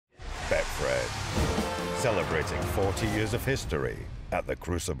Betfred, celebrating 40 years of history at the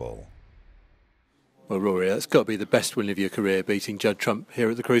Crucible. Well, Rory, that's got to be the best win of your career, beating Judd Trump here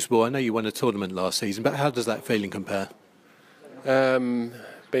at the Crucible. I know you won a tournament last season, but how does that feeling compare?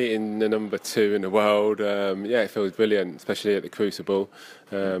 Beating the number 2 in the world, yeah, it feels brilliant, especially at the Crucible.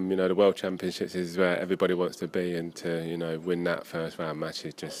 The World Championships is where everybody wants to be, and to win that first round match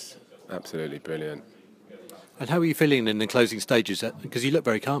is just absolutely brilliant. And how are you feeling in the closing stages? Because you look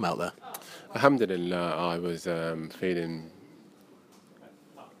very calm out there. Alhamdulillah, I was feeling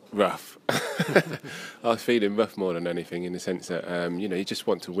rough. I was feeling rough more than anything, in the sense that you just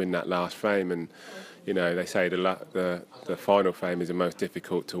want to win that last frame, and they say the final frame is the most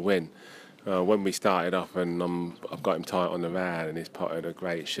difficult to win. When we started off, and I've got him tight on the rail, and he's potted a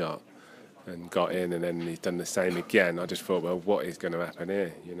great shot and got in, and then he's done the same again. I just thought, well, what is going to happen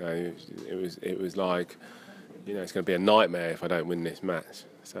here? It was like, it's going to be a nightmare if I don't win this match.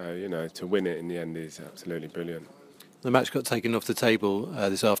 So to win it in the end is absolutely brilliant. The match got taken off the table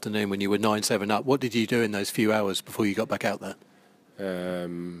this afternoon when you were 9-7 up. What did you do in those few hours before you got back out there?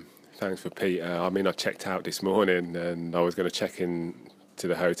 Thanks for Peter. I checked out this morning, and I was going to check in to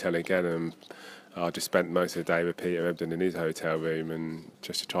the hotel again, and I just spent most of the day with Peter Ebden in his hotel room, and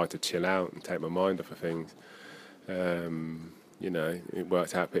just to try to chill out and take my mind off of things. It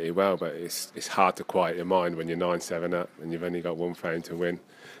worked out pretty well, but it's hard to quiet your mind when you're 9-7 up and you've only got one frame to win,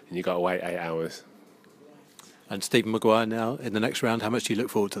 and you've got to wait 8 hours. And Stephen Maguire now in the next round, how much do you look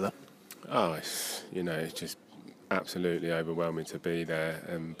forward to that? Oh, it's just absolutely overwhelming to be there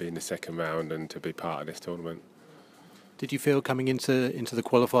and be in the second round and to be part of this tournament. Did you feel coming into the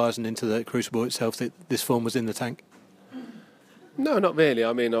qualifiers and into the Crucible itself that this form was in the tank? No, not really.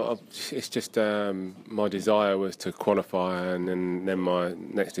 It's just my desire was to qualify, and then my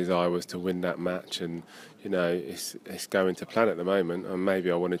next desire was to win that match. And it's going to plan at the moment. And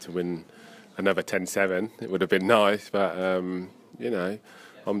maybe I wanted to win another 10-7. It would have been nice, but I'm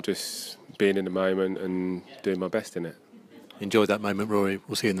just being in the moment and doing my best in it. Enjoy that moment, Rory.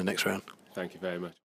 We'll see you in the next round. Thank you very much.